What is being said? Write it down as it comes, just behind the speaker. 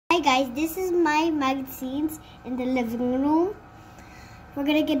Hey guys, this is my magazines in the living room. We're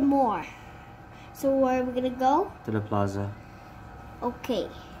gonna get more. So where are we gonna go? To the plaza. Okay.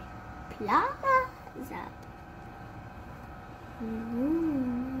 Plaza.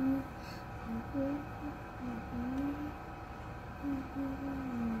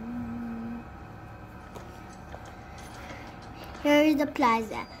 Here is the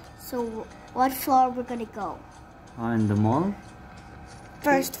plaza. So what floor we're gonna go? In the mall?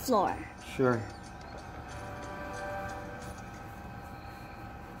 First floor. Sure.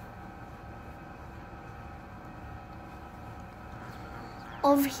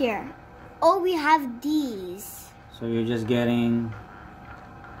 Over here. Oh, we have these. So you're just getting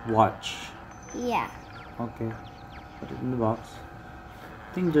watch. Yeah. Okay. Put it in the box.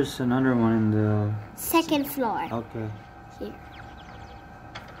 I think there's another one in the Second floor. Okay. Here.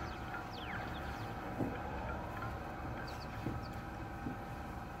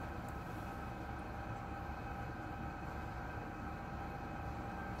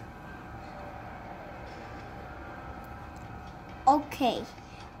 Okay,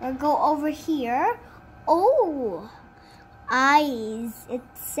 we'll go over here. Oh, eyes. It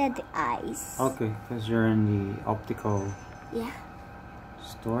said eyes. Okay, because you're in the optical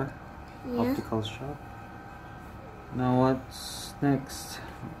store. Yeah. Optical shop. Now what's next?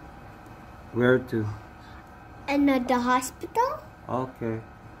 Where to? And the hospital? Okay.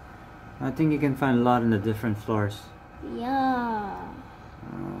 I think you can find a lot in the different floors. Yeah.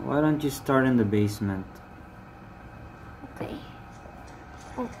 Why don't you start in the basement? Okay.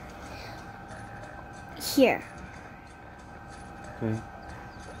 Oh. Here. Okay.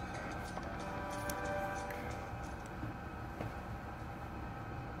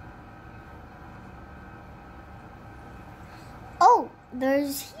 Oh,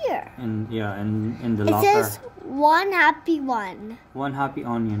 there's here. And yeah, in the It locker. says one happy one. One happy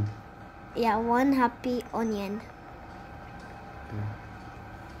onion. Yeah, one happy onion.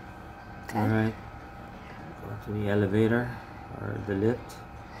 Okay. Alright. Go to the elevator or the lift.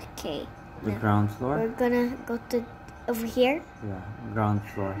 Okay. The ground floor. We're gonna go to over here. Yeah, ground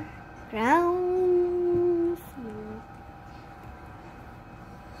floor. Ground floor.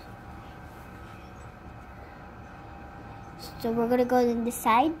 So we're gonna go on this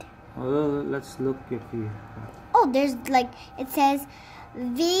side. Well, let's look if you. Oh, there's like it says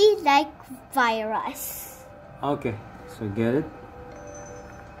V like virus. Okay, so get it.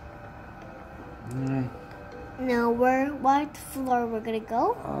 Alright. Now what floor we're gonna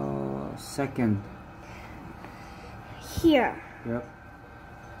go? Second. Here. Yep.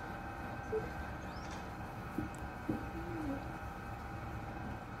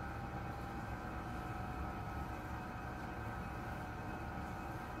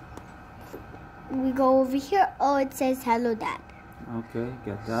 We go over here. Oh, it says hello, Dad. Okay,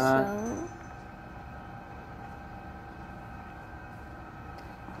 get that.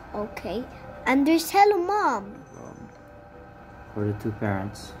 Okay. And there's hello, Mom. For the two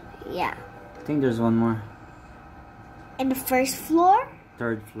parents. Yeah. I think there's one more. And the first floor?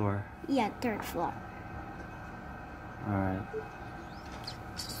 Third floor. Yeah, third floor. Alright.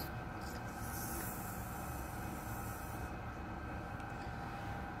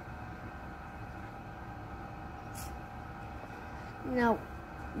 Now,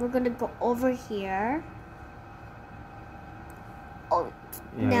 we're gonna go over here. Oh,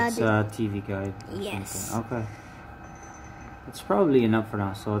 Yeah, now it's a TV guide. Yes. Okay. It's probably enough for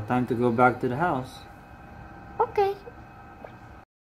now. So time to go back to the house.